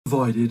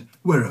avoided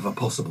wherever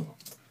possible.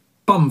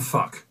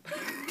 Bumfuck.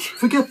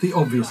 Forget the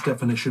obvious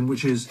definition,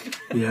 which is,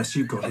 yes,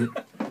 you got it,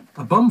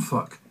 a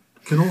bumfuck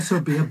can also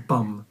be a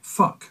bum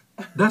fuck.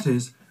 That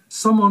is,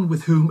 someone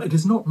with whom it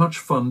is not much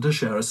fun to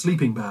share a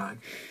sleeping bag.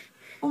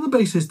 On the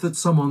basis that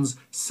someone's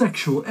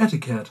sexual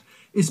etiquette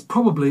is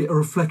probably a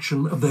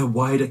reflection of their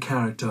wider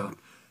character,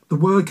 the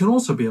word can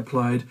also be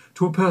applied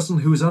to a person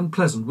who is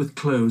unpleasant with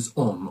clothes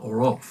on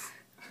or off.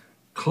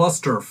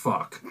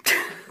 Clusterfuck,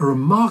 a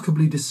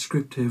remarkably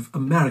descriptive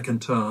American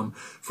term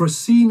for a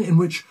scene in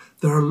which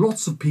there are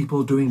lots of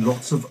people doing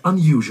lots of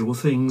unusual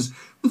things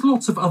with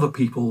lots of other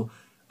people,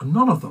 and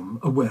none of them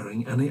are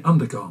wearing any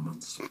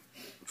undergarments.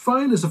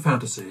 Fine as a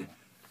fantasy,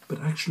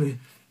 but actually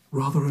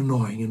rather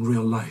annoying in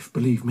real life,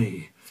 believe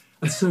me.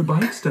 And so, by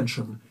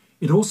extension,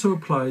 it also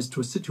applies to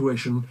a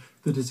situation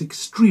that is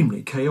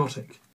extremely chaotic.